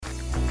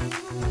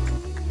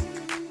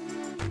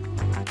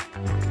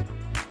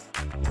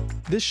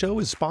This show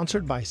is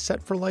sponsored by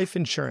Set for Life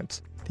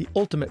Insurance, the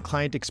ultimate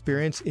client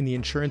experience in the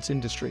insurance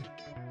industry.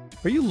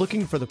 Are you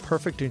looking for the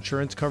perfect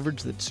insurance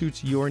coverage that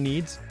suits your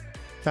needs?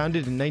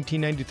 Founded in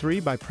 1993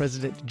 by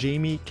President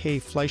Jamie K.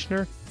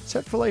 Fleischner,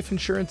 Set for Life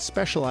Insurance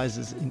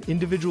specializes in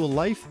individual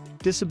life,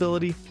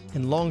 disability,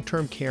 and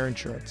long-term care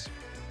insurance.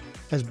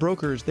 As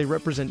brokers, they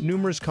represent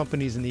numerous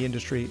companies in the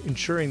industry,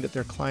 ensuring that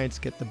their clients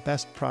get the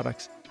best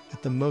products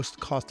at the most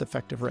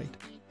cost-effective rate.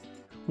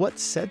 What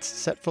sets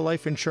Set for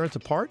Life Insurance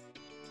apart?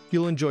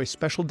 You'll enjoy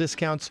special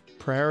discounts,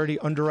 priority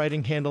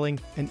underwriting handling,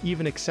 and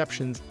even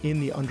exceptions in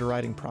the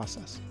underwriting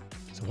process.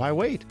 So why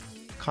wait?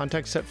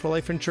 Contact Set for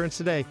Life Insurance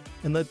today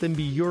and let them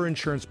be your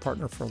insurance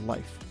partner for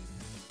life.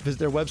 Visit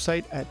their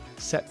website at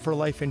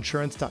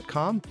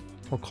setforlifeinsurance.com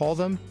or call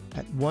them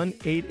at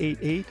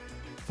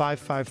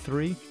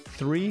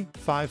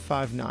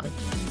 1-888-553-3559.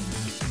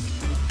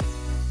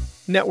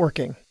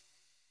 Networking.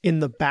 In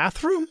the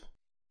bathroom?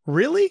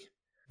 Really?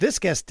 This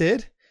guest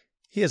did.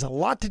 He has a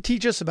lot to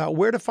teach us about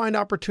where to find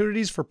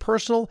opportunities for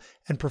personal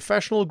and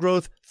professional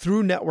growth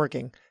through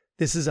networking.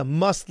 This is a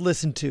must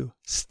listen to.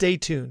 Stay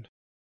tuned.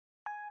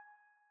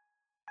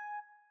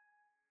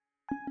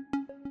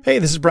 Hey,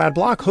 this is Brad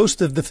Block,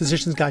 host of The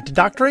Physician's Guide to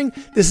Doctoring.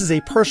 This is a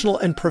personal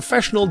and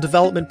professional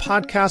development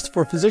podcast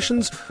for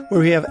physicians where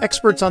we have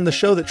experts on the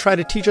show that try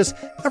to teach us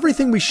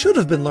everything we should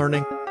have been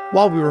learning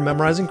while we were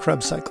memorizing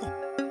Krebs cycle.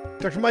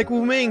 Dr. Mike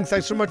Woo-Ming,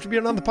 thanks so much for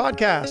being on the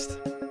podcast.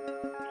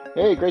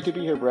 Hey, great to be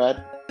here,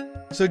 Brad.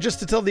 So just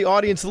to tell the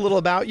audience a little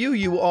about you,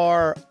 you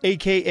are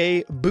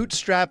AKA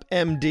Bootstrap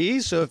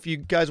MD. So if you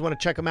guys want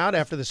to check him out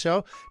after the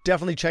show,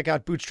 definitely check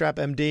out Bootstrap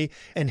MD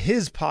and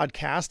his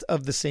podcast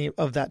of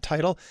that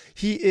title.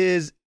 He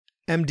is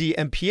MD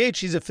MPH.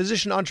 He's a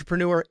physician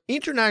entrepreneur,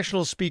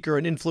 international speaker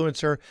and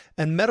influencer,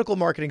 and medical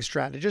marketing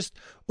strategist,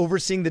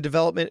 overseeing the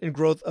development and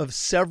growth of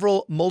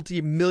several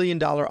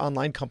multi-million-dollar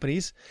online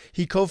companies.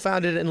 He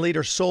co-founded and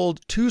later sold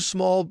 2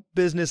 small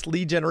business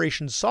lead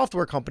generation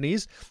software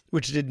companies,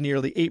 which did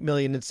nearly $8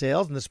 million in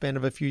sales in the span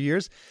of a few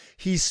years.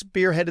 He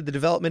spearheaded the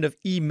development of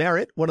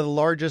eMerit, one of the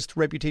largest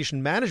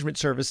reputation management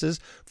services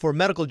for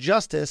medical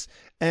justice.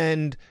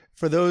 And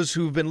for those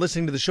who've been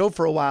listening to the show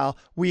for a while,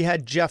 we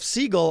had Jeff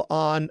Siegel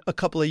on a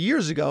couple of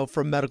years ago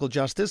from Medical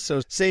Justice.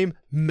 So same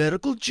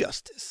Medical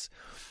Justice.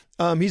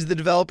 He's the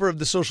developer of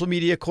the social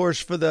media course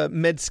for the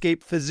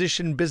Medscape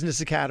Physician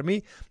Business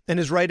Academy, and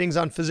his writings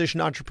on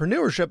physician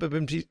entrepreneurship have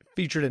been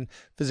featured in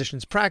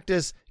Physician's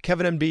Practice,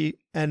 Kevin MD,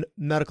 and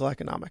Medical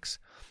Economics.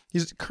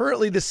 He's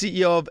currently the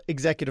CEO of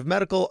Executive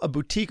Medical, a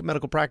boutique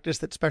medical practice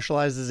that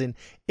specializes in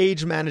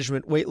age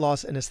management, weight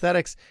loss, and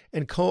aesthetics,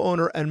 and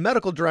co-owner and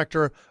medical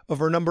director of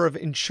a number of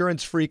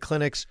insurance-free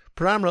clinics,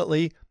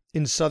 predominantly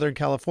in Southern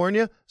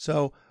California.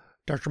 So,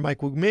 Dr.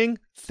 Mike Woo-Ming,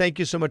 thank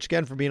you so much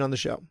again for being on the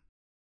show.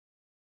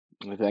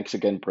 Thanks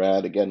again,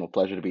 Brad. Again, a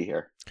pleasure to be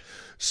here.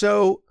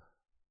 So,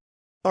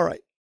 all right.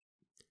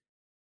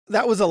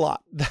 That was a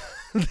lot.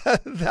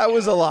 That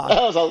was a lot.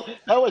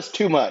 That was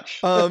too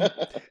much.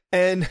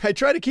 And I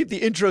try to keep the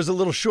intros a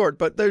little short,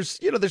 but there's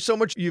so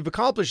much you've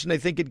accomplished, and I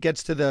think it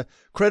gets to the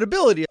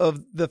credibility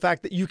of the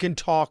fact that you can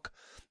talk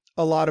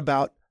a lot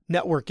about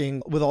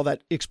networking with all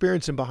that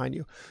experience in behind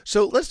you.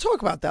 So let's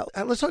talk about that.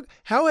 Let's talk,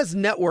 how has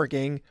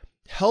networking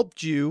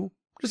helped you,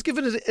 just give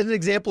it an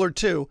example or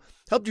two,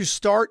 helped you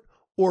start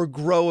or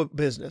grow a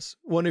business,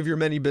 one of your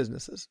many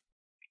businesses?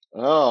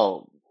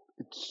 Oh,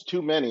 it's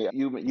too many.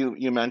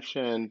 You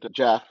mentioned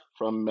Jeff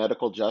from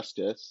Medical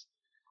Justice.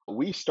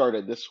 We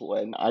started this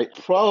one. I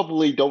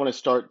probably don't want to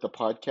start the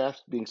podcast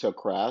being so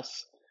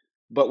crass,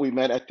 but we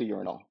met at the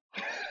urinal.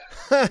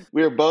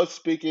 We were both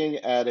speaking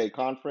at a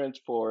conference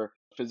for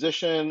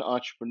physician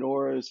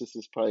entrepreneurs. This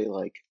is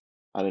probably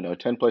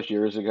 10 plus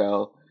years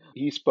ago.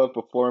 He spoke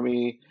before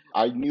me.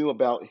 I knew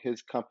about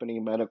his company,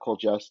 Medical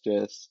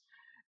Justice.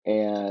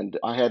 And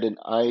I had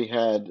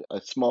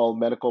a small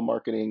medical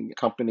marketing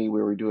company.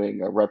 We were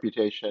doing a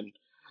reputation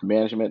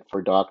management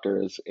for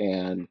doctors,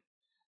 and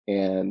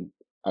I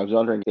was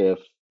wondering if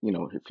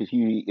he'd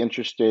be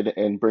interested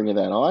in bringing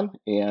that on.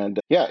 And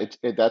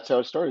that's how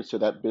it started. So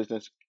that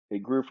business,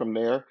 it grew from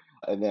there,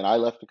 and then I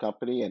left the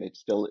company, and it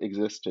still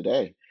exists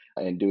today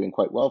and doing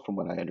quite well from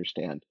what I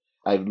understand.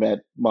 I've met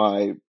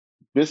my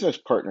business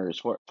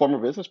partners, former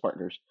business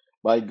partners,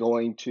 by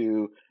going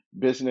to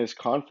business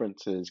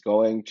conferences,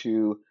 going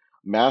to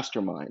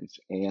masterminds.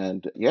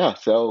 And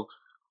so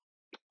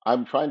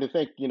I'm trying to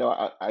think,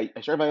 I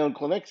started my own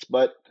clinics,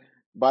 but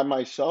by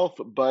myself,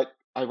 but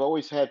I've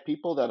always had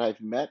people that I've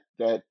met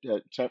that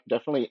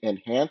definitely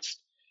enhanced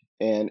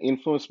and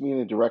influenced me in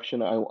the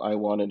direction I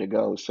wanted to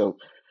go. So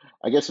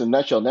I guess in a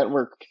nutshell,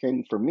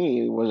 networking for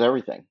me was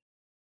everything.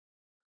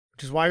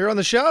 Which is why you're on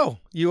the show.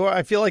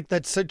 I feel like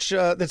that's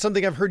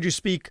something I've heard you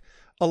speak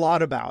a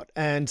lot about,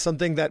 and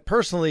something that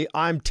personally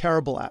I'm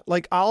terrible at.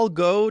 Like, I'll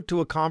go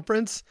to a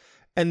conference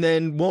and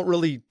then won't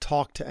really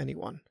talk to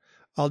anyone.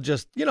 I'll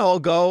just, I'll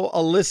go,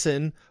 I'll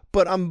listen,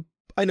 but I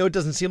know it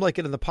doesn't seem like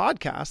it in the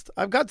podcast.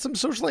 I've got some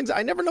social anxiety.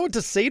 I never know what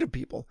to say to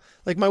people.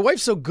 Like, my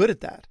wife's so good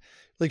at that.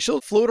 Like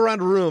she'll float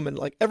around a room and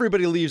like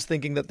everybody leaves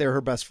thinking that they're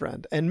her best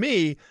friend. And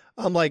me,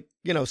 I'm like,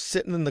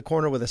 sitting in the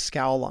corner with a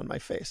scowl on my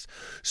face.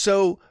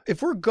 So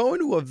if we're going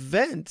to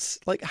events,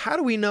 like how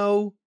do we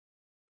know?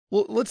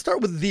 Well, let's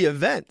start with the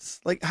events.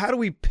 Like how do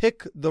we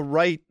pick the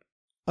right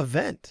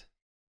event?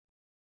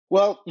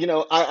 Well,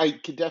 I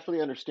could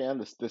definitely understand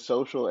this, the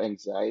social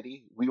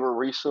anxiety. I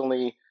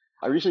recently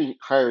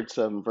hired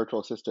some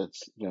virtual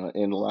assistants,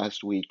 in the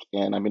last week,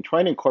 and I've been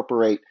trying to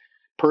incorporate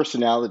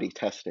personality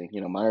testing,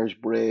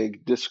 Myers-Briggs,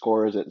 DISC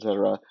scores, et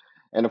cetera.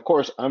 And of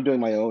course, I'm doing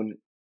my own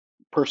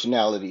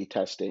personality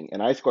testing,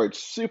 and I scored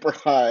super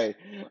high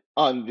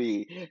on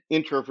the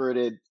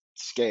introverted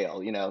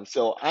scale,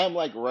 So I'm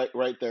like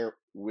right there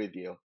with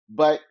you.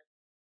 But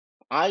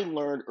I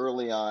learned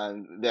early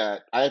on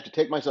that I have to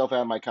take myself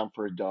out of my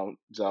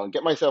zone,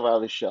 get myself out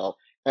of the shell,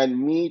 and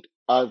meet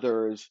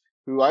others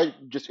who I'm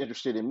just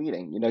interested in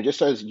meeting.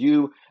 Just as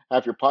you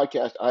have your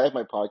podcast, I have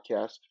my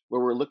podcast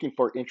where we're looking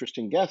for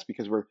interesting guests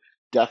because we're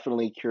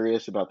definitely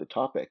curious about the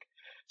topic.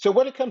 So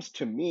when it comes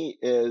to me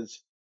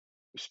is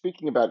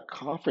speaking about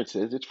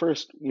conferences, it's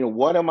first,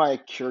 what am I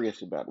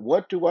curious about?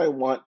 What do I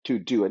want to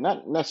do? And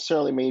not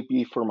necessarily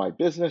maybe for my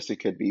business, it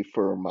could be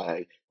for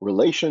my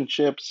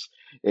relationships,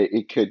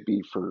 it could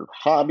be for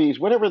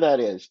hobbies, whatever that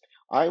is.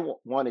 I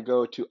want to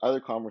go to other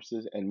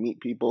conferences and meet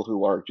people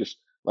who are just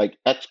like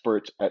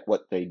experts at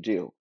what they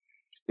do.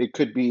 It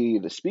could be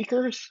the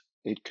speakers,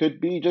 it could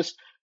be just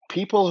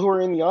people who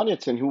are in the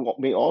audience and who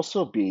may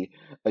also be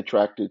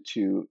attracted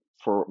to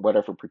for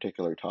whatever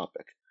particular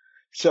topic.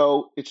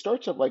 So it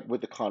starts up like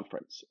with the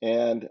conference.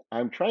 And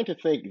I'm trying to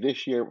think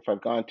this year if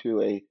I've gone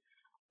to a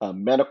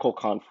medical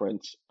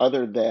conference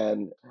other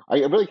than I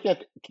really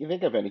can't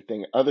think of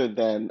anything other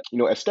than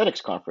aesthetics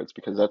conference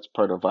because that's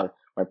part of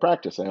my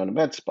practice. I own a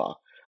med spa.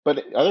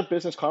 But other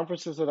business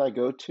conferences that I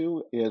go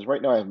to is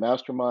right now I have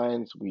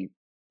masterminds. We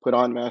put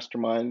on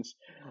masterminds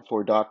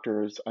for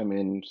doctors. I'm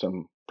in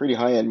some pretty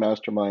high-end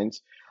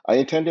masterminds. I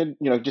attended,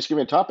 just give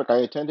me a topic, I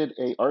attended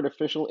a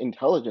artificial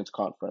intelligence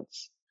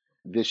conference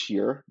this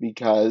year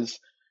because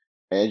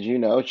as you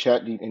know,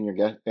 Chat and your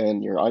guest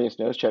and your audience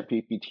knows, Chat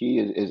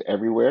PPT is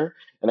everywhere,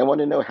 and I want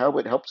to know how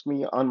it helps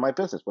me on my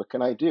business. What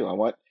can I do? I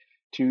want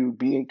to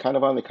be kind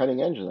of on the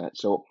cutting edge of that.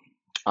 So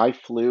I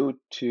flew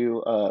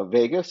to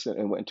Vegas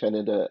and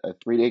attended a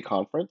 3-day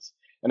conference,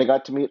 and I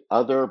got to meet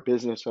other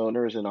business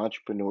owners and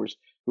entrepreneurs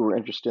who were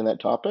interested in that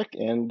topic.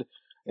 And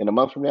in a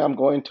month from now, I'm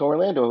going to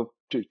Orlando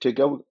to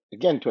go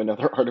again to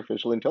another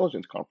artificial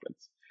intelligence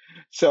conference.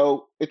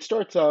 So it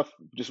starts off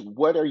just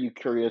what are you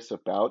curious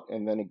about,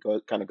 and then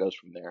kind of goes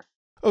from there.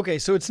 Okay,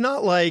 so it's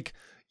not like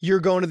you're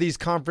going to these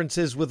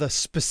conferences with a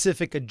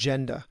specific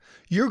agenda.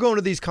 You're going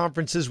to these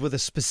conferences with a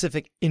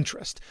specific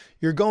interest.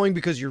 You're going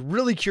because you're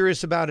really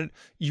curious about it.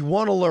 You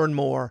want to learn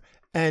more.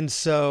 And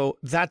so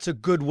that's a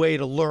good way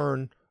to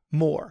learn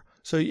more.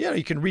 So,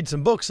 you can read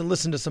some books and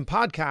listen to some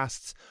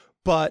podcasts,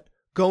 but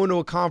going to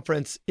a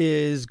conference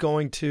is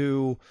going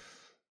to,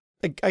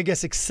 I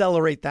guess,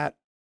 accelerate that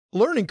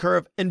learning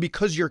curve. And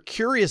because you're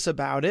curious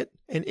about it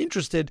and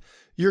interested,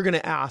 you're going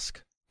to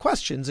ask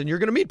questions and you're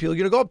going to meet people.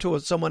 You're going to go up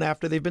to someone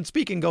after they've been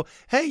speaking, and go,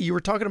 hey, you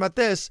were talking about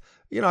this.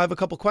 I have a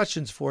couple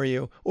questions for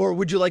you. Or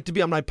would you like to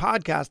be on my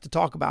podcast to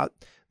talk about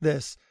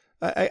this?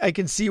 I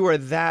can see where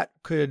that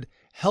could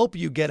help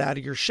you get out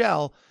of your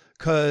shell,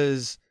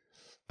 because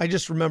I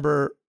just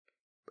remember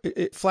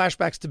it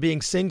flashbacks to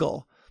being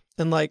single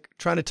and like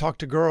trying to talk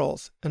to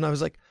girls. And I was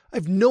like, I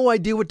have no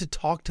idea what to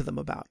talk to them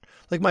about.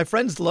 Like my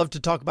friends love to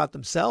talk about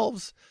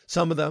themselves,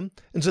 some of them.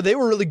 And so they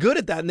were really good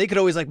at that. And they could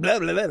always like, blah,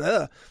 blah, blah,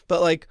 blah.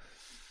 But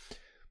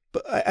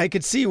I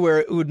could see where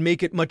it would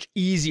make it much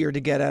easier to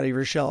get out of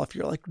your shell if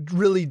you're like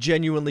really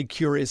genuinely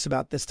curious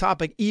about this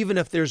topic, even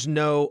if there's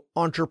no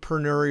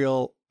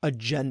entrepreneurial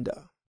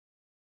agenda.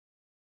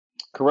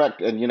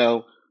 Correct. And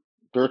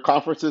there are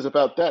conferences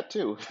about that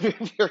too.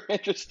 If you're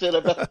interested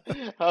about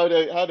how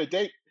to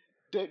date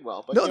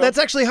well. But no, that's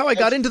actually how I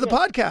got into the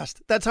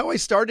podcast. That's how I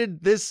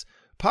started this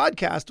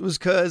podcast, was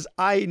because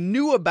I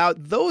knew about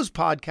those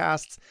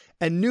podcasts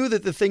and knew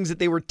that the things that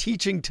they were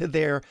teaching to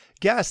their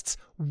guests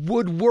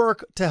would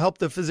work to help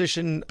the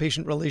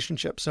physician-patient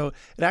relationship. So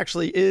it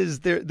actually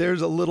is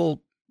there's a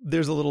little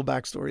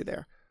backstory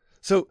there.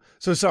 So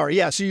sorry.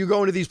 Yeah. So you're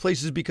going to these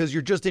places because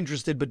you're just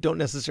interested, but don't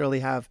necessarily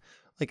have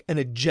like an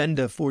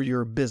agenda for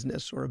your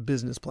business or a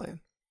business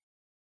plan.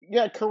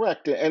 Yeah,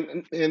 correct.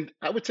 And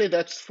I would say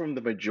that's from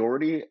the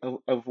majority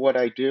of what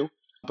I do.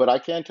 But I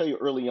can tell you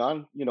early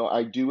on,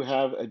 I do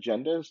have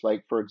agendas.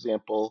 Like, for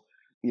example,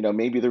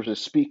 maybe there's a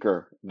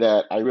speaker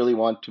that I really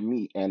want to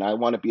meet and I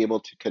want to be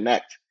able to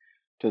connect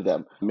to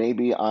them.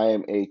 Maybe I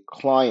am a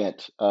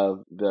client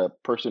of the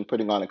person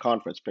putting on a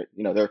conference. But,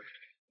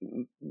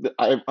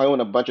 I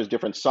own a bunch of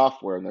different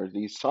software, and there's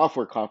these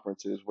software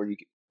conferences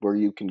where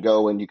you can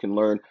go and you can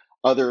learn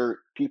other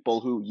people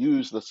who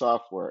use the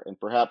software, and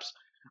perhaps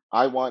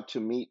I want to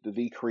meet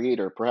the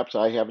creator. Perhaps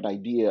I have an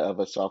idea of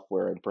a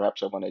software, and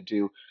perhaps I want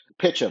to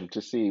pitch him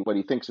to see what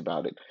he thinks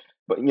about it.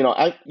 But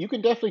you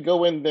can definitely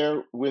go in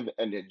there with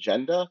an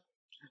agenda.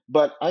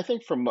 But I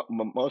think for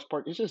most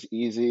part, it's just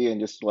easy and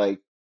just like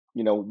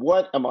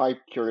What am I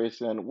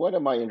curious in? What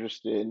am I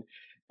interested in?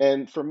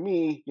 And for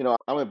me,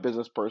 I'm a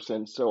business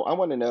person, so I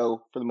want to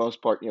know for the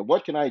most part,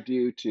 what can I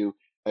do to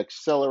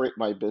accelerate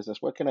my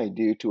business? What can I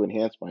do to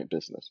enhance my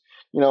business?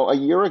 A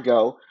year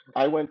ago,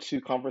 I went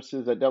to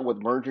conferences that dealt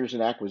with mergers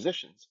and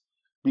acquisitions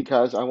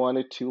because I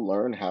wanted to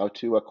learn how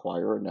to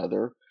acquire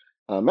another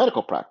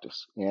medical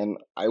practice. And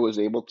I was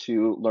able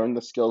to learn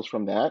the skills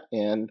from that,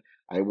 and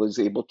I was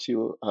able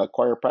to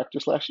acquire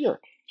practice last year.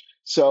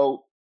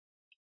 So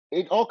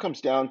it all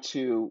comes down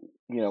to,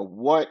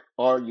 what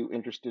are you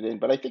interested in?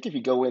 But I think if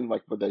you go in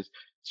like with a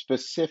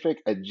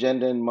specific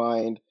agenda in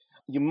mind,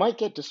 you might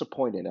get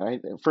disappointed.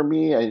 For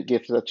me, I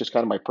guess that's just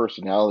kind of my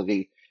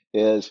personality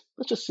is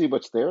let's just see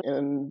what's there.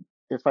 And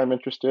if I'm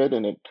interested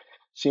and it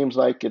seems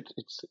like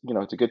it's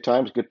a good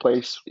time, it's a good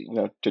place,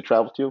 to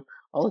travel to,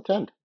 I'll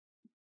attend.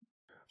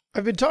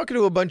 I've been talking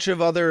to a bunch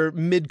of other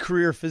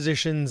mid-career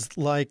physicians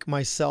like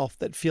myself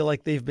that feel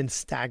like they've been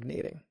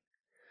stagnating,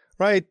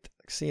 right?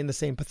 Seeing the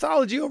same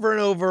pathology over and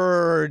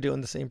over,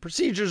 doing the same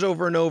procedures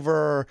over and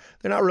over.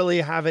 They're not really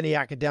have any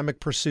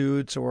academic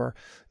pursuits or,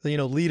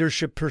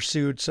 leadership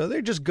pursuits. So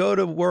they just go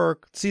to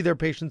work, see their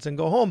patients and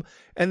go home,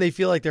 and they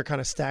feel like they're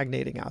kind of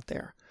stagnating out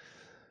there.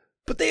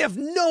 But they have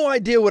no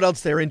idea what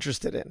else they're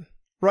interested in,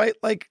 right?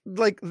 Like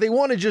they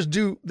want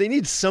to they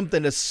need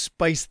something to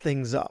spice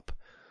things up.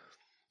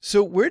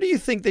 So where do you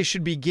think they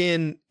should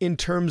begin in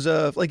terms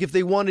of, like, if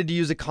they wanted to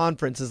use a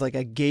conference as like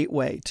a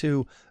gateway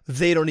to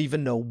they don't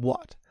even know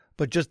what,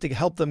 but just to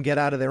help them get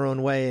out of their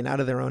own way and out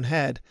of their own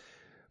head,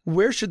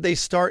 where should they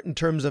start in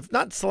terms of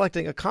not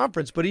selecting a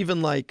conference, but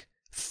even like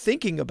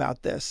thinking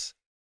about this?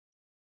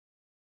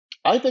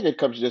 I think it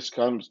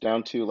comes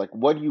down to like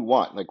what do you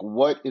want? Like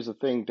what is the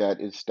thing that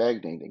is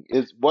stagnating?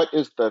 What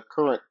is the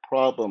current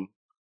problem,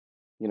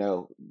 you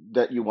know,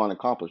 that you want to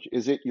accomplish?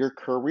 Is it your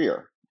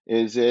career?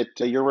 Is it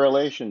your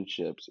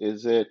relationships?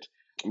 Is it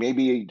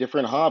maybe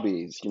different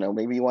hobbies?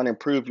 Maybe you want to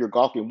improve your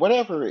golfing,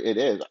 whatever it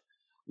is.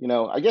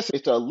 I guess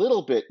it's a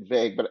little bit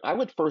vague, but I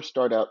would first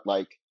start out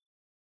like,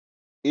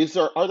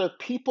 are there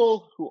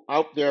people who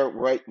out there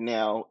right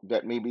now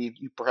that maybe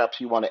perhaps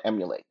you want to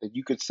emulate, that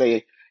you could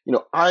say,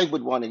 I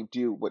would want to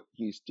do what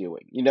he's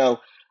doing.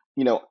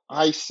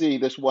 I see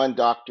this one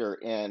doctor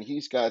and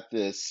he's got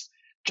this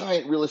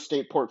giant real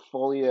estate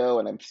portfolio,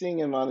 and I'm seeing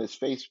him on his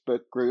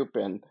Facebook group,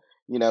 and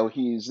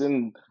he's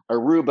in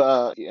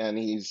Aruba and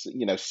he's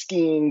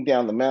skiing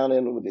down the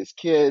mountain with his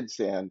kids,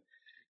 and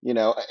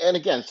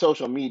again,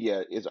 social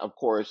media is of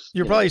course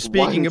You're probably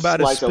speaking one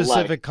about a slice of life.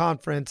 specific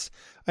conference.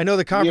 I know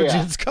the conference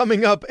Yeah. is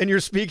coming up and you're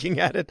speaking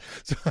at it.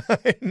 So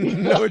I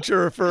know what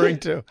you're referring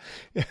to.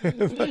 but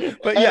And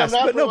I'm yes,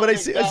 not but no, but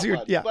promoting I that see,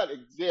 one, yeah. but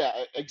yeah,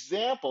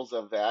 examples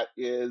of that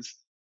is,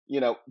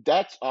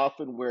 that's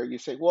often where you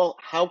say, well,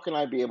 how can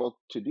I be able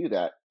to do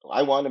that?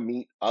 I want to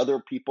meet other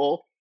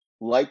people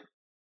like,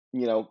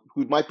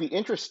 who might be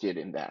interested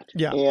in that.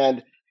 Yeah.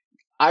 And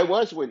I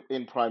was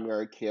in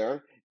primary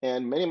care,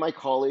 and many of my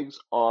colleagues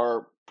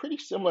are pretty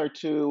similar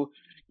to,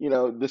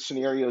 the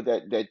scenario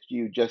that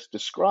you just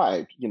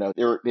described.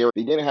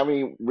 They didn't have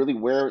any really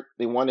where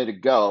they wanted to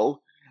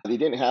go. They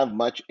didn't have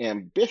much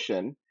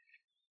ambition,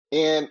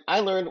 and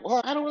I learned,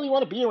 well, I don't really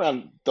want to be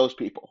around those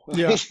people. I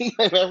Yeah. see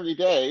them every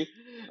day,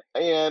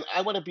 and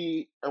I want to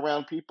be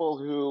around people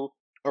who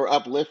are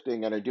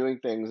uplifting and are doing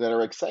things that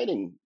are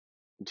exciting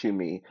to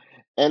me.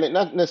 And it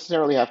not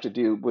necessarily have to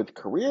do with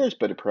careers,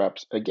 but it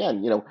perhaps,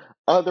 again,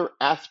 other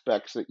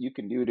aspects that you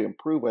can do to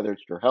improve, whether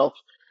it's your health,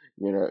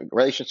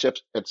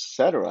 relationships,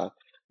 etc.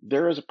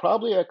 There is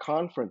probably a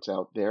conference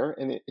out there,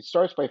 and it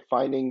starts by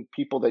finding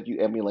people that you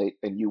emulate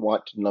and you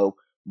want to know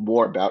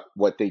more about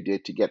what they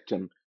did to get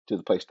them to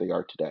the place they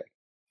are today.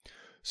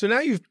 So now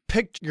you've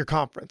picked your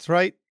conference,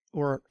 right?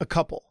 Or a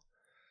couple.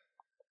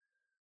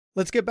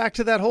 Let's get back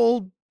to that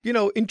whole,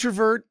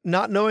 introvert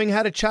not knowing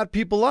how to chat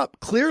people up.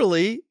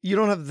 Clearly, you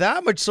don't have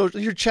that much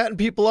social. You're chatting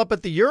people up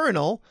at the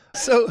urinal.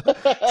 So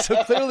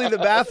clearly the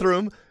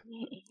bathroom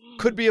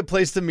could be a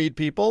place to meet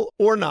people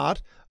or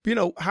not.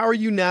 How are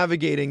you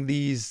navigating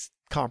these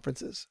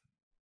conferences?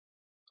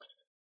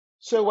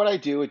 So what I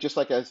do, just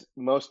like as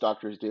most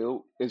doctors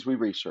do, is we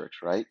research,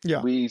 right?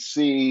 Yeah. We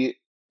see,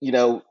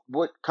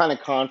 what kind of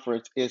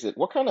conference is it?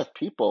 What kind of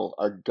people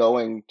are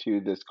going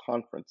to this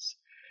conference?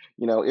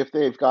 If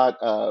they've got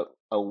a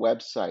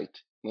website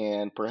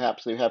and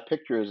perhaps they have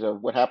pictures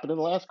of what happened in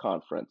the last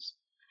conference,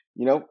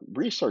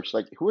 research,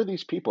 like who are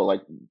these people?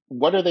 Like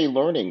what are they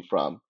learning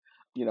from?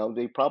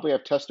 They probably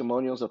have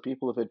testimonials of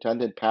people who've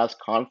attended past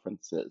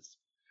conferences.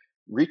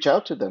 Reach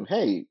out to them.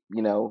 Hey,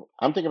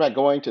 I'm thinking about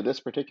going to this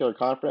particular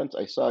conference.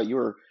 I saw you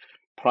were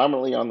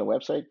prominently on the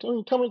website.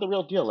 Tell me the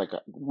real deal. Like,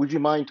 would you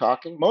mind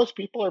talking? Most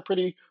people are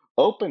pretty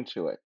open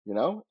to it,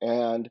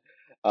 and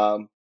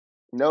um,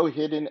 no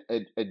hidden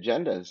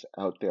agendas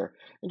out there.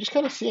 And just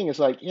kind of seeing is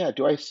like, yeah,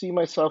 do I see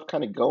myself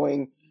kind of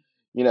going,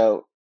 you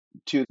know,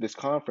 to this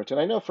conference? And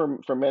I know for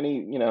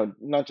many,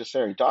 not just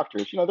necessarily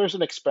doctors, there's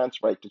an expense,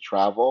 right, to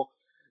travel.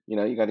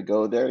 You got to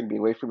go there and be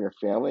away from your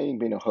family and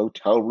be in a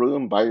hotel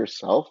room by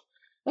yourself.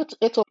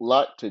 It's a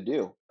lot to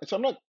do. And so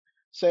I'm not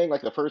saying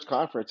like the first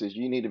conference is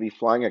you need to be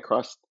flying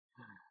across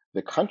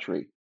the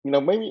country.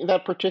 Maybe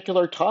that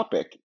particular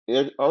topic.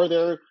 Are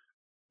there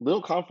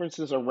little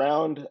conferences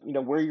around,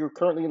 where you're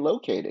currently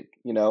located?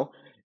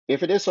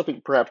 If it is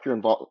something perhaps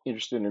you're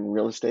interested in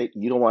real estate,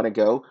 you don't want to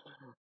go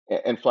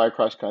and fly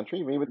across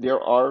country. Maybe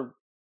there are,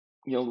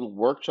 little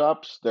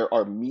workshops, there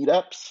are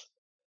meetups,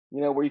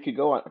 where you could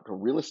go on to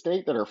real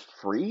estate that are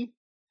free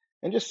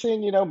and just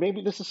saying,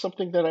 maybe this is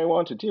something that I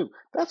want to do.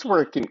 That's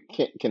where it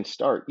can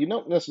start. You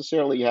don't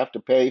necessarily have to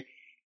pay,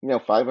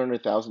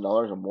 $500,000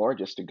 or more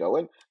just to go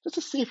in, just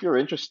to see if you're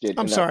interested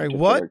I'm in that sorry,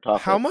 what? particular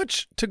How topic.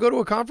 much to go to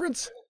a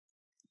conference?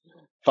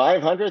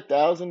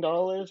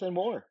 $500,000 and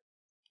more.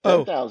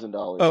 Oh,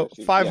 $10,000, oh, I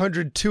see. Yeah.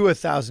 500 to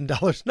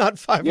 $1,000, not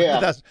Yeah.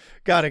 500,000.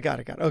 Got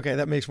it. Okay,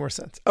 that makes more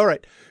sense. All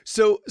right.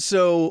 So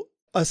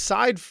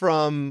aside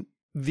from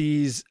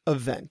these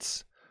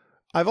events,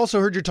 I've also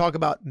heard you talk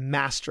about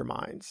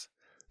masterminds.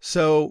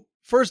 So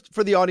first,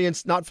 for the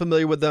audience not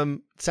familiar with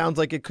them, sounds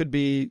like it could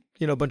be,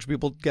 a bunch of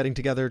people getting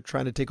together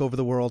trying to take over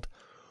the world.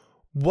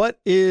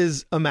 What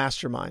is a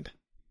mastermind?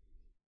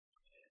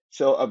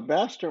 So a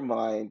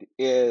mastermind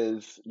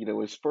is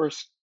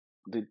first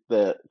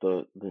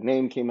the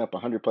name came up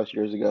 100 plus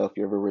years ago. If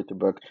you ever read the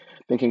book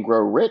Think and Grow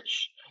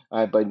Rich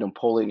by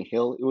Napoleon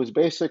Hill, it was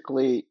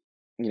basically,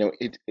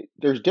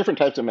 there's different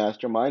types of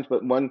masterminds,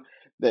 but one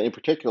that in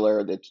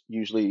particular that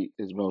usually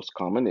is most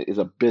common is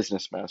a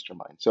business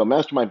mastermind. So a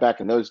mastermind back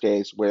in those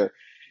days where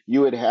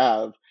you would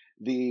have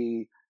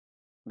the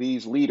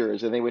these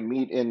leaders and they would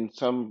meet in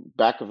some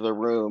back of the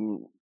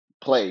room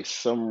place,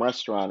 some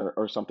restaurant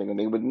or something, and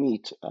they would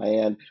meet.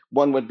 And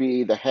one would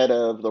be the head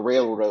of the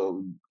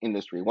railroad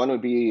industry, one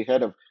would be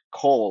head of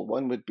coal,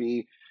 one would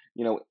be,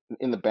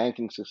 in the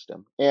banking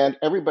system. And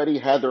everybody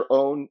had their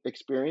own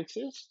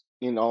experiences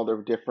in all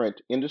their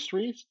different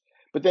industries,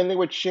 but then they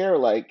would share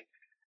like,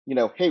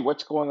 hey,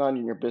 what's going on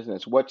in your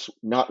business? What's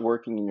not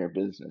working in your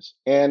business?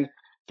 And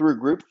through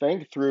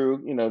groupthink,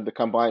 through, the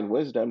combined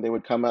wisdom, they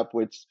would come up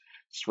with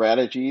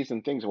strategies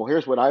and things. Well,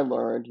 here's what I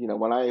learned,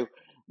 when I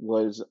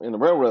was in the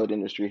railroad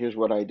industry, here's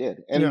what I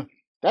did. Yeah. And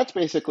that's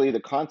basically the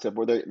concept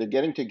where they're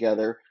getting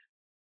together,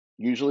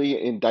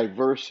 usually in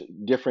diverse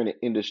different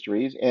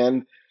industries,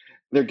 and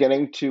they're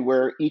getting to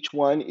where each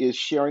one is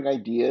sharing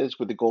ideas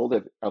with the goal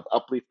of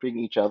uplifting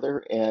each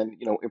other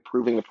and,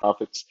 improving the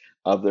profits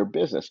of their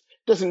business.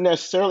 It doesn't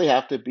necessarily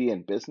have to be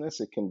in business.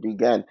 It can be,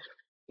 again,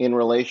 in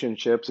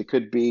relationships. It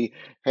could be,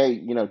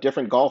 hey,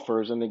 different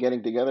golfers and they're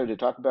getting together to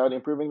talk about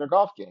improving their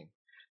golf game.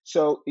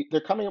 So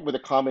they're coming up with a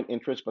common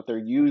interest, but they're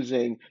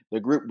using the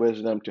group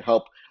wisdom to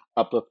help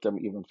uplift them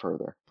even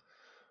further.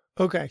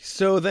 Okay.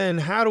 So then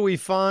how do we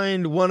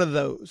find one of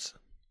those?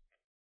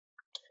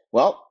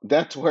 Well,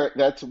 that's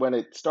when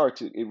it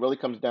starts. It really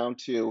comes down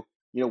to,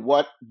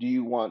 what do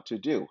you want to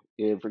do?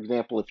 If, for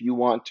example, if you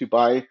want to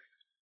buy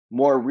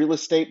more real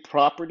estate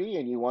property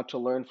and you want to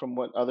learn from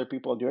what other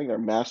people are doing, there are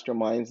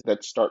masterminds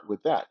that start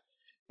with that.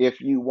 If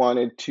you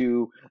wanted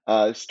to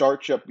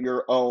start up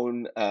your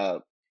own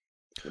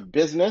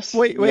business,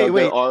 Wait.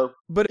 there are.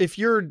 But if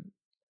you're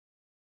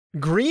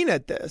green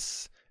at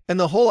this and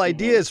the whole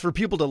idea Mhm. is for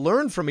people to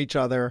learn from each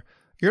other,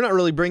 you're not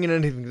really bringing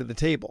anything to the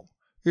table.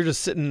 You're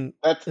just sitting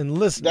That's and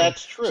listening.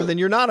 that's So true. then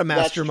you're not a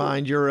That's true.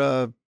 mastermind. You're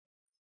a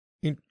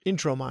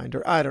intro mind,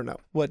 or I don't know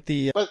what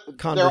the But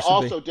converse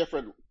would be.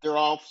 there are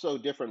also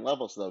different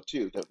levels though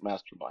too, the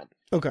mastermind.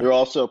 Okay. There are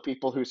also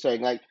people who say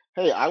like,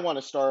 hey, I want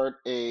to start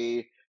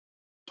a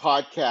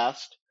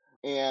podcast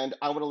and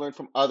I want to learn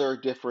from other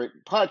different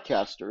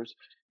podcasters.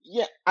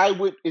 Yeah, I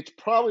would. It's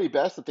probably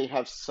best that they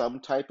have some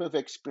type of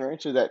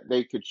experience so that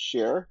they could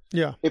share.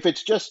 Yeah. If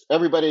it's just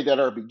everybody that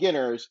are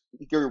beginners,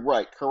 you're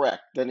right,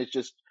 correct. Then it's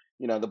just,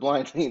 the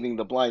blind leading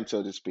the blind,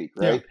 so to speak,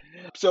 Yeah. right?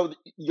 So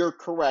you're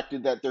correct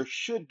in that there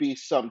should be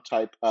some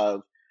type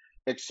of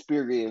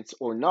experience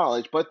or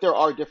knowledge, but there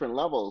are different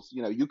levels.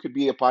 You could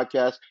be a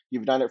podcast,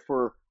 you've done it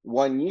for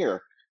 1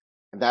 year.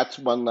 That's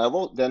one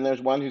level. Then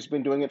there's one who's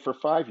been doing it for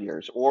 5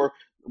 years, or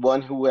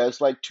one who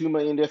has like 2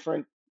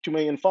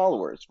 million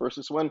followers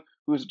versus one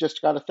who's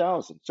just got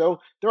 1,000. So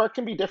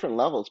can be different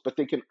levels, but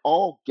they can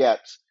all get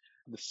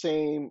the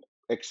same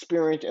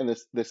experience and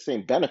the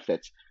same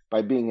benefits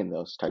by being in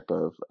those type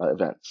of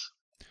events.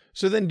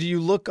 So then do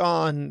you look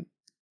on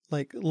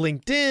like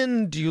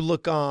LinkedIn? Do you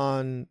look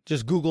on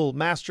just Google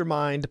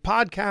Mastermind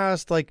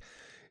podcast? Like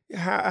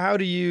how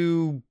do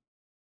you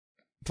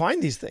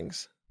find these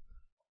things?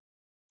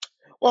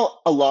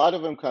 Well, a lot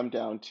of them come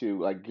down to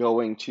like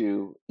going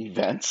to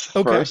events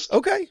Okay. first.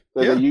 Okay.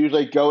 So they're Yeah.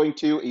 usually going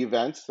to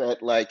events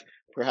that like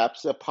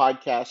perhaps a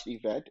podcast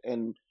event,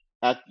 and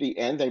at the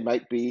end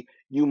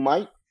you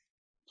might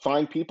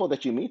find people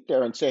that you meet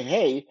there and say,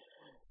 hey,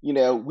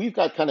 we've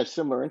got kind of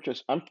similar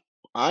interests.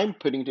 I'm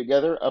putting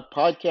together a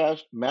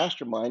podcast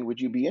mastermind.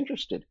 Would you be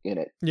interested in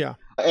it? Yeah.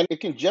 And it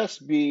can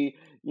just be,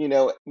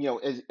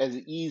 as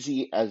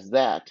easy as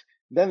that.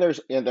 Then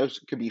those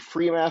could be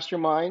free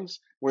masterminds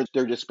where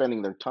they're just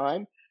spending their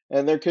time,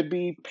 and there could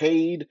be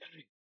paid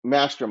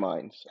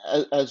masterminds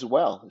as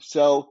well.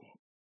 So,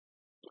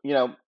 you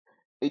know,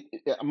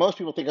 most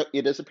people think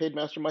it is a paid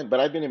mastermind, but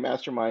I've been in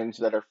masterminds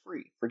that are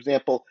free. For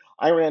example,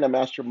 I ran a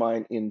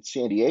mastermind in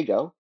San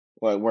Diego,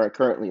 where I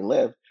currently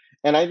live,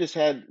 and I just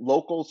had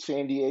local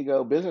San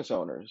Diego business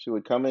owners who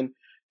would come in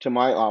to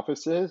my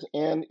offices,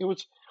 and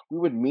we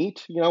would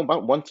meet,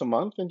 about once a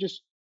month and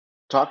just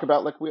talk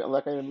about,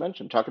 like I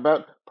mentioned, talk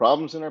about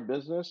problems in our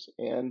business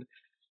and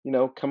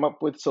come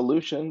up with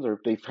solutions, or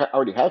if they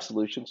already have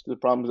solutions to the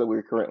problems that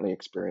we're currently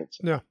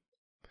experiencing. Yeah.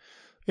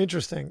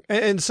 Interesting.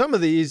 And some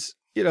of these,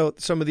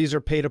 some of these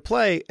are pay to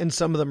play and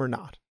some of them are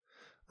not,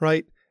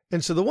 right?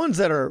 And so the ones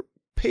that are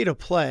pay to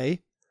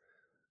play,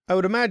 I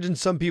would imagine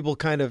some people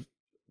kind of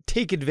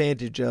take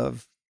advantage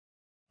of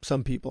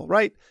some people,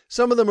 right?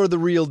 Some of them are the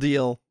real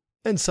deal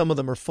and some of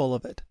them are full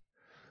of it.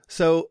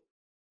 So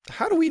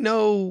how do we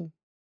know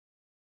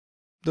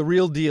the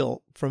real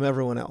deal from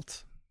everyone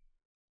else?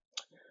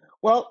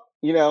 Well,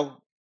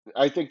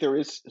 I think there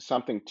is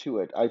something to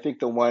it. I think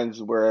the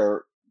ones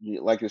where,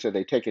 like you said,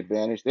 they take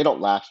advantage, they don't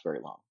last very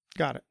long.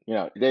 Got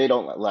it. They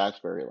don't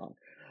last very long.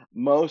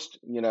 Most,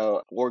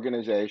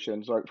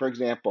 organizations, like for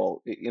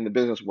example, in the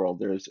business world,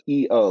 there's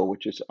EO,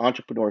 which is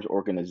Entrepreneurs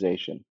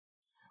Organization,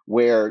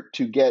 where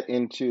to get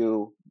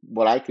into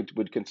what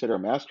would consider a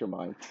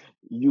mastermind,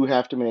 you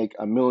have to make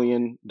 $1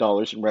 million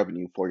in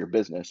revenue for your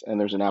business, and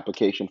there's an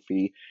application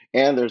fee,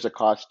 and there's a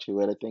cost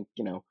to it. I think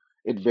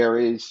it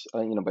varies,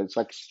 but it's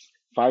like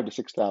 $5,000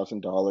 to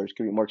 $6,000.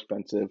 Could be more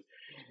expensive,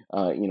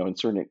 in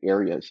certain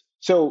areas.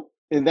 So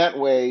in that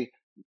way,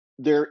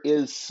 there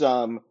is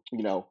some,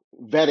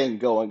 vetting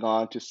going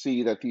on to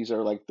see that these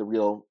are like the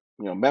real,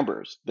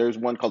 members. There's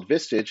one called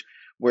Vistage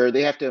where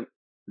they have to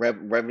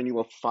revenue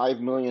of $5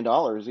 million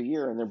a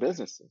year in their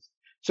businesses.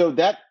 So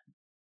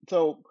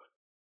so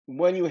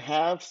when you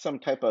have some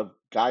type of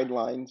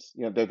guidelines,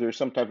 there's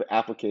some type of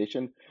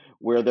application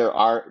where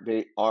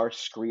they are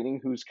screening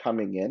who's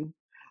coming in,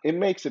 it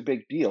makes a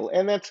big deal.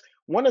 And that's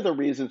one of the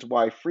reasons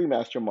why free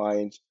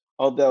masterminds,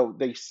 although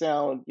they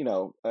sound,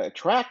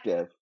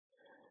 attractive,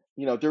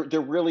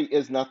 there really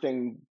is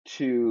nothing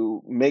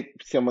to make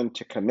someone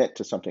to commit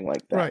to something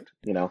like that,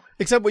 right.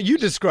 Except what you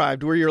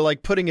described, where you're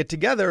like putting it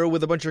together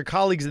with a bunch of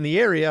colleagues in the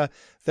area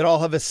that all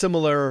have a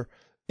similar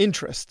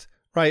interest,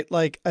 right?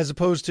 Like, as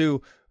opposed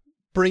to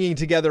bringing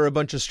together a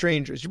bunch of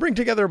strangers. You bring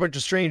together a bunch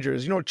of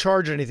strangers, you don't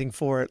charge anything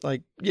for it.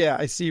 Like, yeah,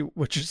 I see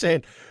what you're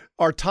saying.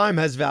 Our time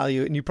has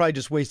value, and you probably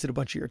just wasted a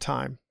bunch of your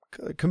time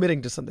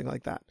committing to something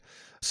like that.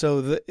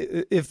 So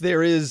if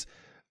there is,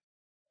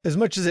 as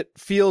much as it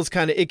feels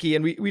kind of icky,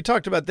 and we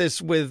talked about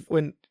this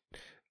when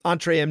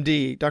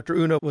EntreMD, Dr.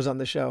 Una was on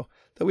the show,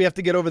 that we have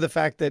to get over the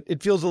fact that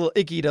it feels a little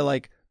icky to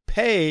like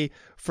pay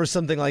for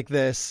something like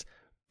this,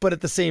 but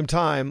at the same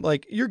time,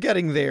 like you're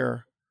getting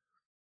their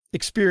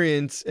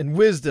experience and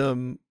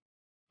wisdom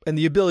and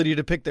the ability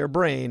to pick their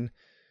brain.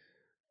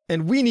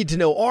 And we need to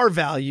know our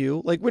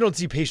value. Like, we don't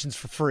see patients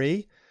for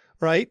free,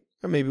 right?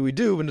 Or maybe we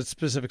do in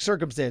specific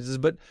circumstances,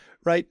 but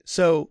right.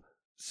 So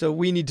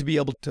we need to be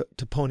able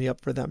to pony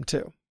up for them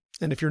too.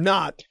 And if you're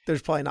not,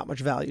 there's probably not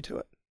much value to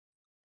it.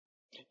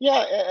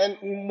 Yeah,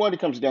 and what it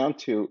comes down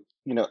to,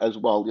 as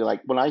well, like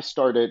when I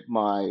started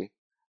my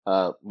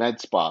med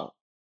spa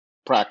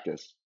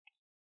practice,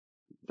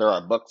 there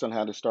are books on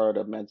how to start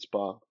a med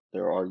spa.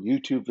 There are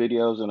YouTube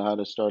videos on how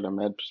to start a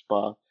med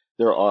spa.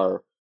 There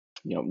are,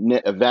 annual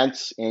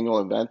events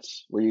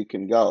where you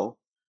can go.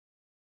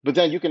 But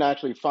then you can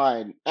actually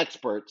find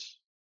experts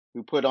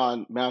who put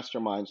on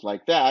masterminds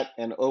like that,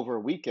 and over a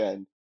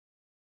weekend,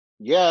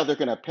 yeah, they're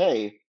going to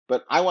pay,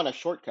 but I want a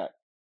shortcut.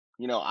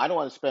 I don't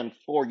want to spend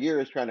 4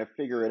 years trying to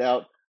figure it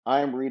out.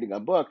 I'm reading a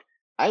book.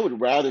 I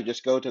would rather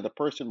just go to the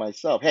person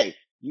myself. Hey,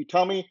 you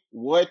tell me,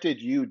 what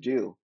did you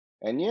do?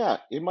 And yeah,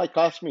 it might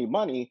cost me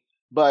money,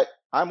 but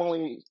I'm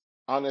only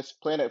on this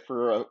planet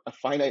for a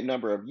finite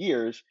number of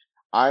years.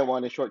 I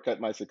want to shortcut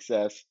my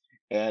success,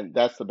 and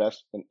that's the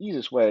best and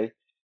easiest way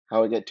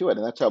how I get to it.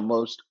 And that's how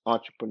most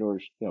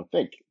entrepreneurs,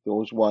 think.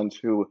 Those ones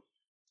who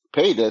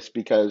pay this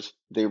because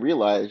they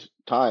realize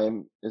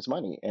time is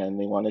money and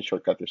they want to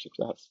shortcut their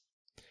success.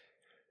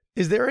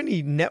 Is there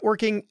any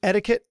networking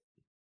etiquette?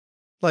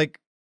 Like,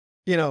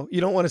 you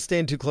don't want to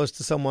stand too close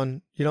to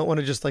someone. You don't want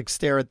to just like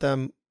stare at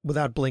them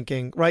without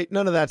blinking, right?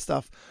 None of that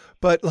stuff.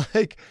 But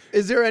like,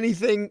 is there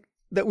anything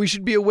that we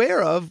should be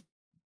aware of?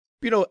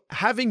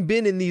 Having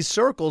been in these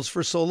circles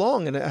for so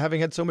long and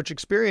having had so much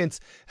experience,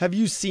 have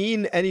you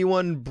seen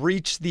anyone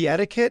breach the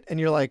etiquette and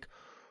you're like,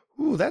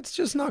 ooh, that's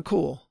just not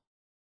cool?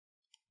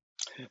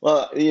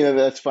 Well,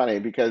 that's funny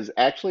because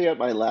actually at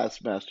my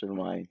last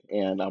mastermind,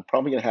 and I'm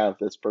probably going to have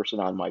this person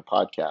on my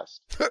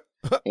podcast,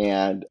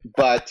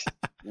 but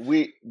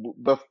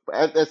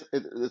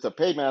it's a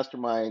paid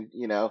mastermind,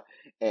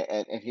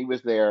 and he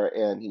was there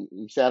and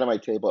he sat at my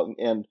table,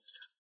 and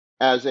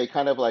as a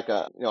kind of like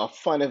a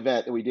fun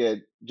event that we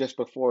did just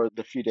before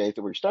the few days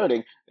that we were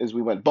starting is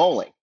we went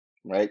bowling,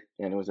 right?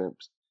 And it was a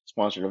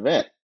sponsored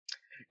event.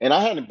 And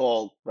I hadn't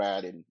bowled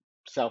Brad in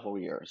several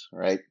years,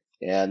 right?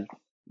 And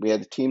we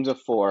had teams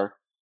of 4,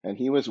 and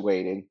he was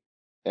waiting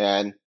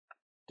and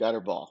got her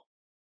ball.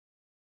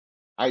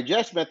 I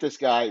just met this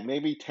guy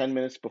maybe 10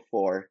 minutes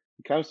before.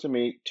 He comes to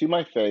me to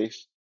my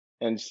face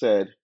and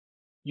said,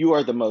 "You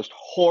are the most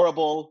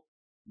horrible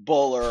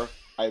bowler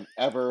I've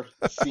ever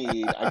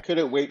seen. I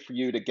couldn't wait for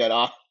you to get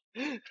off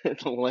the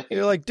You're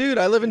lane." like, dude,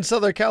 I live in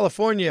Southern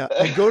California.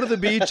 I go to the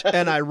beach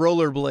and I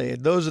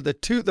rollerblade.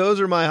 Those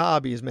are my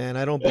hobbies, man.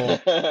 I don't bowl.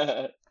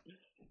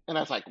 And I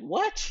was like,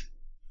 "What?"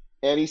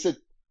 And he said,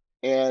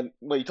 and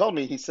what he told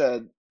me, he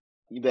said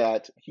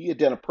that he had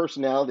done a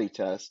personality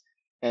test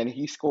and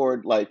he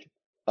scored like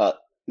uh,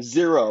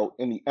 0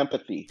 in the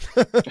empathy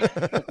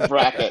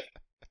bracket.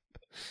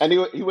 And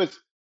he was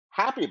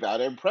happy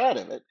about it and proud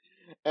of it.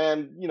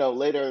 And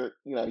later,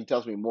 he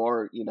tells me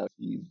more.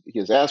 He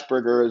has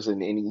Asperger's,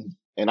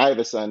 and I have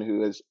a son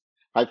who has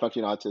high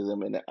functioning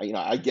autism, and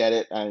I get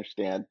it, I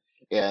understand,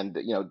 and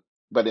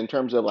but in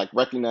terms of like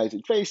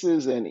recognizing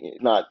faces and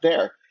not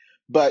there,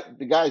 but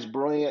the guy's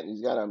brilliant.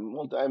 He's got a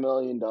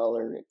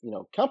multi-million-dollar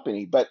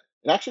company, but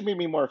it actually made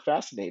me more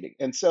fascinating.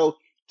 And so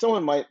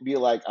someone might be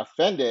like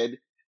offended,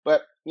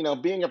 but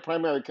being a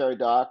primary care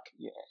doc,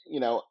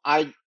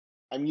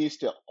 I'm used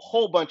to a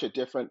whole bunch of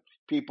different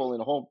people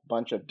in a whole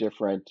bunch of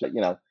different,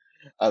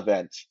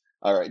 events,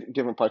 all right,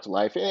 different parts of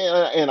life,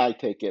 and I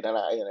take it,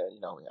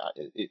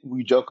 and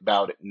we joke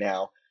about it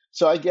now.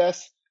 So I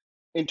guess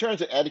in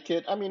terms of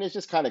etiquette, I mean, it's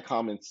just kind of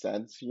common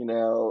sense,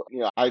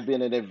 I've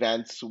been at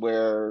events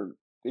where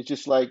it's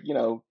just like,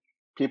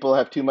 people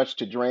have too much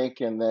to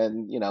drink, and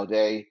then,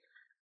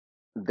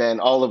 then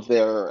all of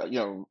their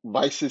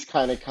vices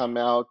kind of come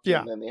out,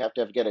 Yeah. and then they have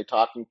to get a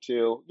talking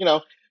to,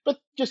 but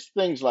just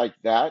things like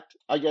that,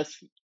 I guess.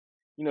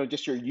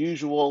 Just your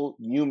usual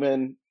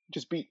human,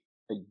 just be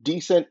a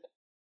decent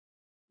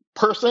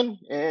person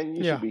and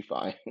you should Yeah. be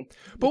fine.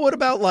 But what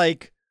about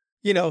like,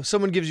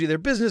 someone gives you their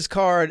business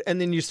card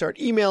and then you start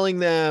emailing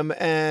them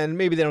and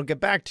maybe they don't get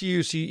back to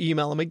you. So you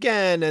email them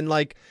again. And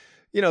like,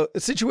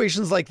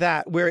 situations like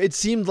that where it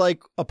seemed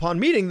like upon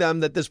meeting them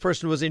that this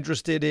person was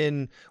interested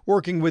in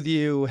working with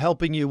you,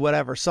 helping you,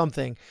 whatever,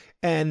 something.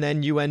 And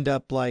then you end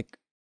up like,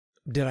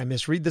 did I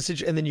misread the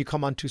situation? And then you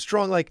come on too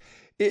strong. Like,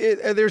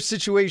 are there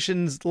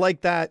situations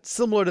like that,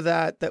 similar to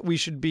that we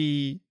should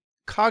be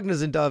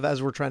cognizant of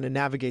as we're trying to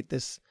navigate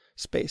this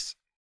space?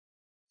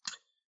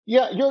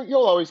 Yeah,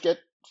 you'll always get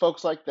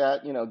folks like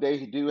that.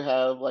 They do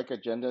have like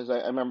agendas.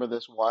 I remember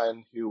this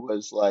one who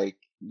was like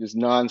just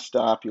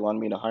nonstop. He wanted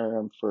me to hire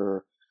him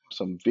for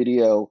some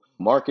video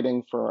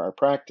marketing for our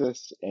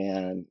practice,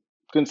 and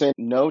couldn't say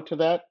no to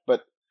that.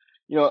 But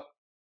you know,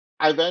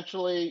 I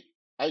eventually,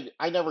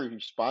 I never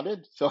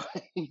responded, so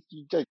I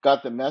just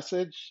got the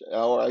message,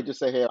 or I just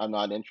say, "Hey, I'm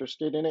not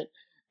interested in it."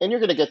 And you're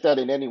going to get that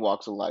in any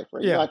walks of life,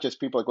 right? Yeah. Not just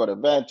people that go to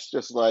events,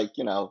 just like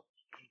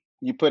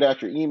you put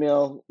out your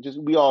email. Just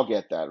we all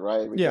get that,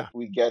 right? Yeah.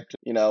 We get,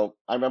 I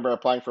remember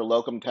applying for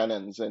locum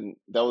tenens, and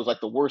that was like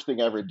the worst thing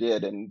I ever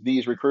did. And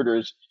these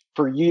recruiters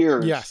for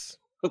years, Yes.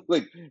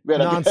 like, get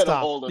a Nonstop.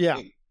 hold of Yeah.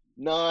 me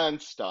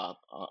nonstop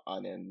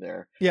on in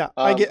there. Yeah.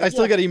 I But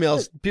still yeah, get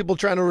emails, people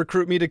trying to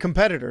recruit me to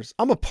competitors.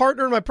 I'm a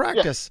partner in my yeah.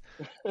 practice.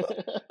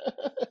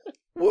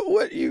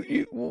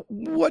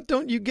 What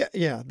don't you get?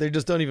 Yeah, they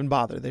just don't even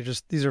bother.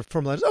 These are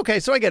from letters. Okay,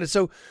 so I get it.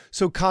 So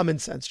common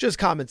sense, just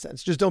common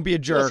sense. Just don't be a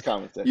Just jerk.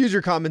 common sense. Use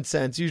your common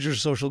sense. Use your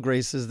social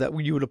graces that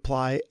you would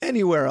apply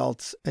anywhere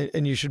else,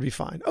 and you should be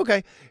fine.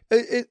 Okay,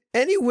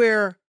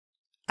 anywhere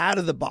out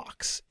of the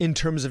box in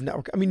terms of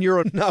network. I mean,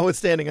 you're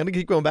notwithstanding. I'm gonna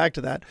keep going back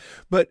to that,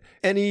 but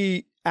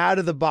any out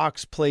of the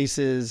box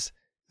places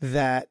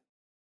that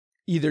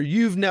either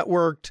you've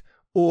networked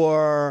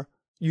or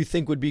you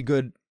think would be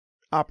good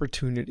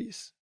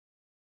opportunities.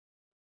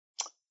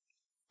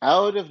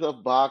 Out of the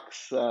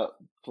box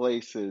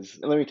places.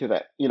 Let me do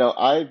that.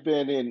 I've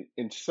been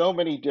in so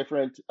many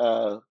different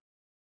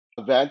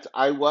events.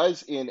 I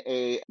was in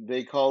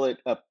they call it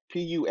a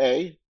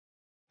PUA,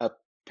 a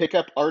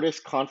pickup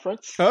artist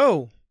conference,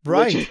 Oh, which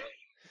right.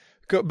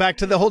 Go back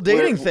to the whole where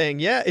dating thing.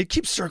 Yeah, it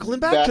keeps circling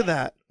back to back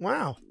that.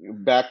 Wow.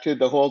 back to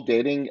the whole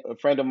dating. A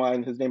friend of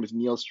mine, his name is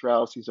Neil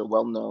Strauss. He's a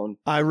well-known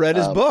I read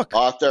his book.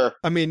 author.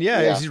 I mean,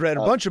 yeah, Yeah, he's read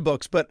a bunch of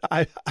books, but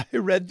I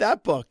read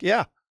that book.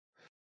 Yeah.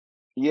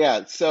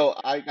 yeah. So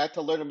I got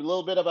to learn a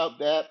little bit about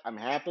that. I'm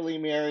happily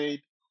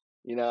married.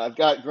 I've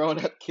got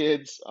grown-up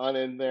kids on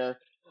in there.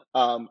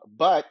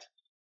 But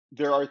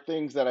there are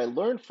things that I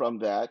learned from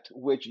that,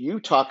 which you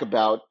talk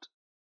about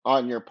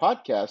on your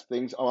podcast,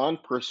 things on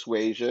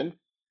persuasion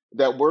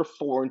that were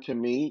foreign to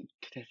me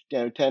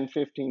 10,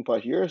 15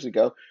 plus years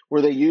ago,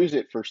 where they use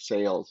it for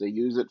sales. They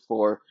use it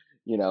for,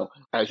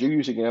 as you're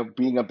using,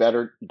 being a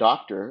better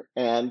doctor.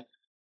 And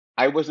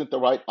I wasn't the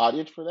right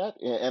audience for that.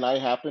 And I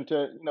happened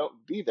to,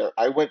 be there.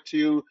 I went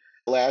to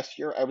last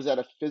year, I was at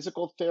a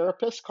physical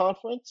therapist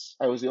conference.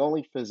 I was the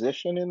only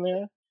physician in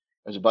there.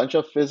 There's a bunch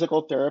of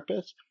physical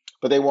therapists,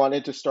 but they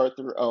wanted to start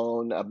their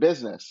own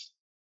business.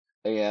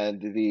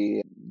 And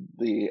the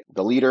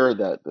leader,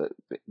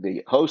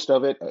 the host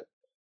of it,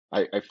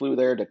 I flew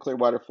there to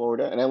Clearwater,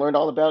 Florida, and I learned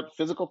all about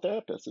physical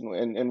therapists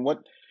and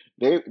what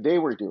they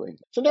were doing.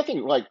 So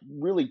nothing like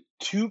really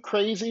too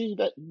crazy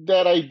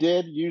that I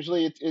did.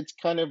 Usually it's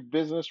kind of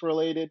business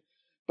related,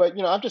 But,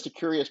 I'm just a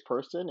curious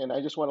person and I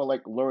just want to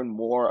like learn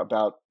more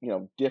about,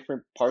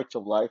 different parts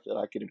of life that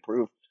I could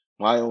improve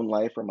my own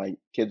life or my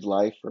kid's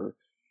life or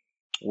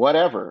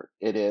whatever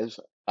it is.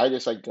 I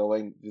just like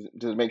going,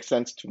 does it make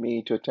sense to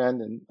me to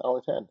attend? And I'll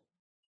attend.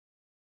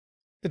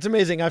 It's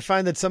amazing. I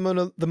find that some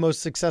of the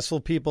most successful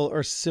people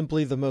are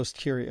simply the most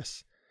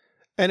curious.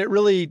 And it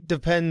really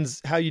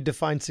depends how you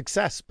define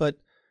success. But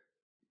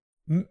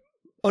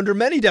under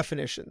many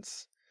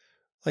definitions,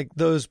 like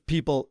those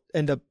people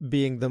end up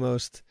being the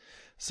most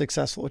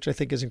successful, which I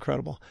think is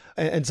incredible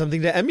and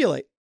something to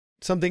emulate,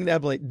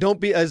 Don't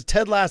be, as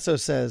Ted Lasso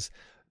says,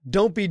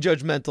 don't be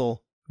judgmental,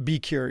 be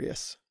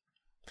curious.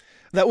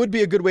 That would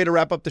be a good way to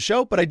wrap up the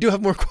show, but I do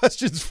have more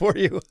questions for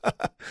you.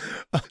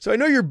 So I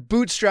know you're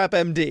Bootstrap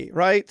MD,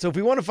 right? So if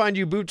we want to find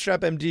you,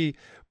 Bootstrap MD,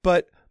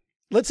 but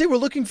let's say we're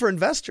looking for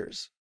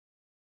investors,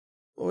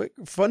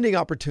 funding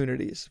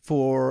opportunities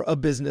for a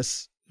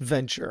business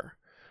venture.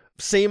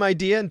 Same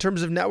idea in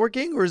terms of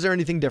networking, or is there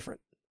anything different?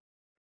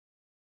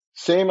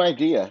 Same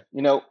idea.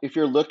 If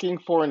you're looking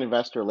for an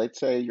investor, let's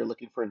say you're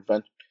looking for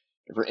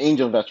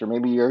angel investor,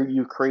 maybe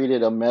you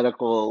created a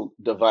medical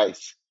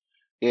device,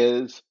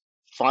 is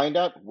find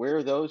out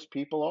where those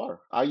people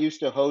are. I used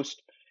to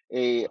host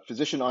a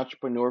physician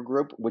entrepreneur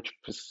group, which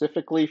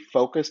specifically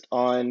focused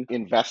on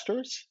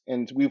investors.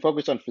 And we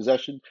focused on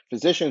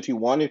physicians who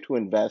wanted to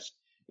invest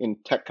in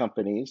tech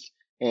companies.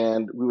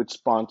 And we would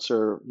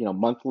sponsor,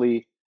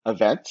 monthly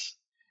events.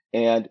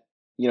 And,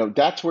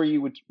 that's where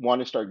you would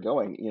want to start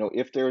going.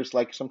 If there's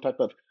like some type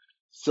of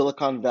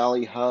Silicon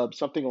Valley hub,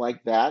 something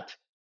like that,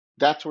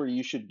 that's where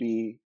you should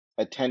be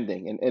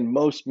attending. And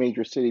most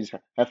major cities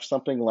have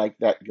something like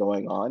that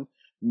going on.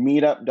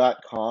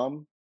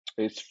 Meetup.com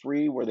is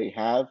free, where they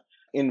have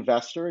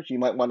investors. You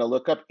might want to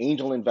look up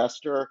angel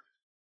investor,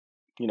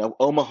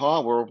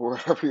 Omaha,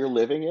 wherever you're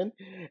living in,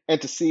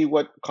 and to see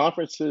what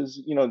conferences,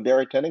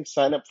 they're attending.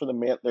 Sign up for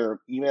their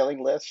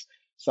emailing list,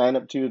 sign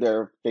up to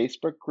their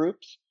Facebook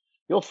groups.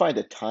 You'll find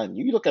a ton.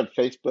 You look at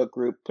Facebook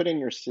group, put in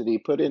your city,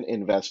 put in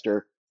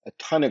investor, a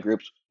ton of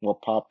groups will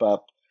pop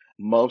up.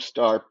 Most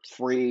are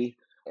free.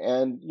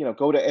 And,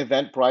 go to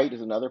Eventbrite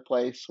is another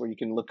place where you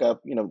can look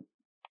up,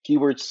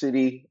 keyword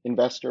city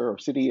investor or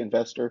city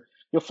investor.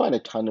 You'll find a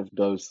ton of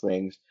those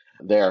things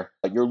there.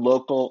 Your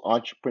local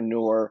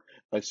entrepreneur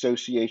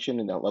association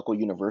and a local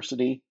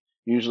university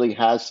usually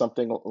has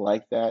something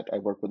like that. I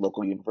work with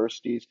local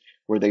universities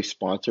where they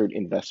sponsored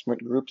investor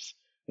groups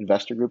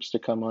to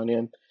come on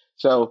in.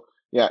 So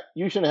yeah,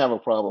 you shouldn't have a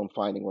problem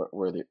finding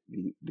where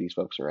these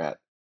folks are at.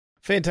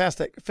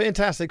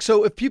 Fantastic.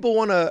 So if people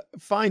want to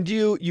find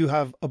you, you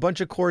have a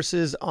bunch of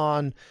courses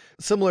on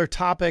similar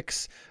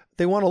topics.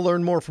 They want to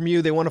learn more from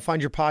you. They want to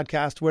find your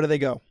podcast. Where do they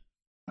go?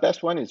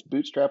 Best one is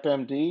Bootstrap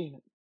MD.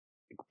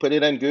 Put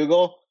it in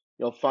Google.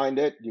 You'll find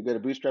it. You go to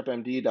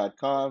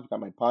bootstrapmd.com. Got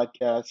my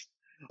podcast.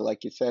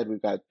 Like you said,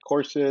 we've got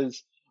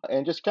courses,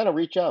 and just kind of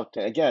reach out.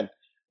 Again,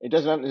 it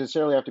doesn't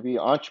necessarily have to be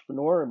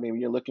entrepreneur. Maybe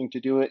you're looking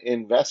to do it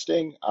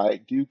investing. I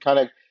do kind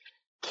of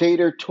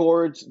cater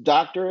towards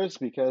doctors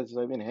because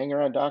I've been hanging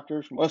around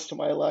doctors for most of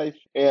my life.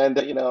 And,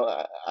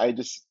 I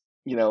just,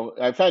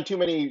 I've had too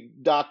many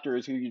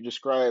doctors who you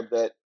describe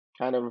that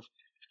kind of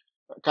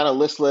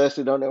listless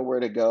and don't know where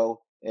to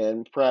go.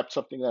 And perhaps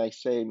something that I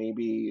say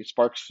maybe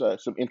sparks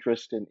some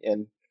interest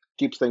and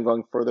keeps them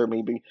going further,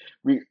 maybe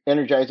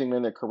re-energizing them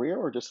in their career,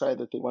 or decide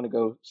that they want to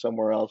go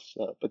somewhere else.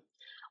 But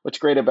what's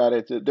great about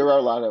it is there are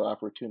a lot of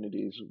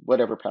opportunities,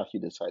 whatever path you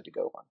decide to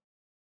go on.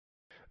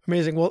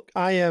 Amazing. Well,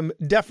 I am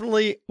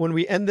definitely, when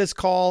we end this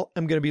call,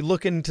 I'm going to be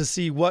looking to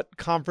see what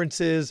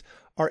conferences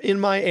are in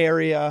my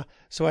area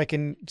so I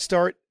can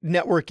start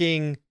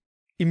networking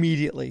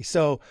immediately.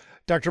 So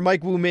Dr.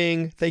 Mike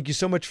Woo-Ming, thank you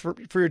so much for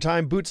your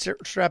time.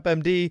 Bootstrap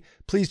MD,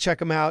 please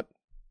check him out.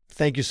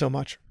 Thank you so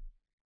much.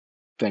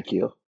 Thank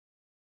you.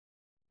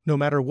 No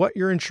matter what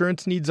your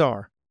insurance needs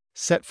are,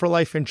 Set for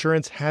Life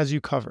Insurance has you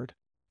covered.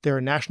 They're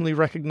a nationally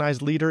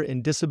recognized leader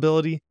in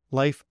disability,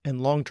 life,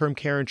 and long-term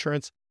care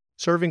insurance,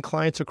 serving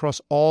clients across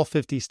all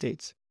 50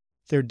 states.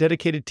 Their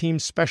dedicated team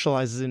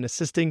specializes in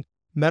assisting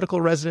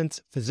medical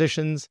residents,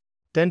 physicians,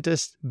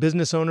 dentists,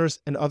 business owners,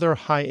 and other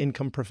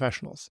high-income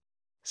professionals.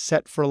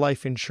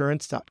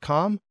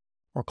 Setforlifeinsurance.com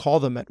or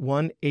call them at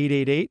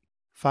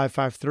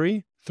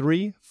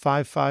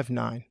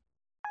 1-888-553-3559.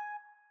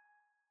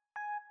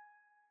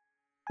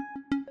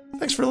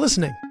 Thanks for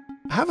listening.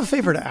 I have a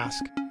favor to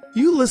ask.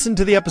 You listened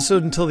to the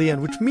episode until the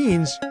end, which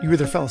means you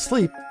either fell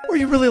asleep or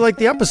you really liked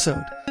the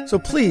episode. So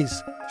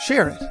please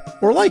share it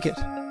or like it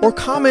or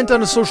comment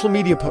on a social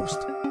media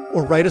post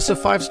or write us a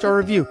 5-star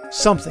review.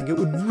 Something. It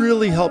would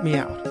really help me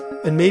out.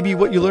 And maybe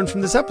what you learned from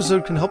this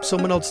episode can help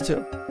someone else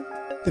too.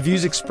 The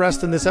views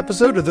expressed in this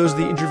episode are those of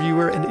the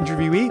interviewer and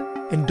interviewee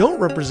and don't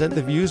represent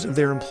the views of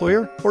their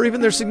employer or even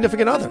their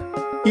significant other.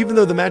 Even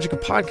though the magic of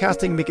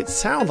podcasting make it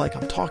sound like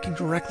I'm talking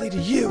directly to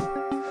you.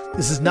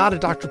 This is not a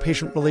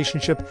doctor-patient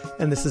relationship,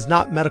 and this is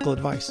not medical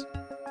advice,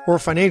 or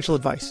financial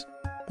advice,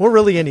 or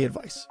really any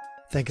advice.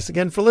 Thank us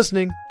again for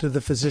listening to The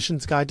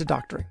Physician's Guide to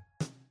Doctoring.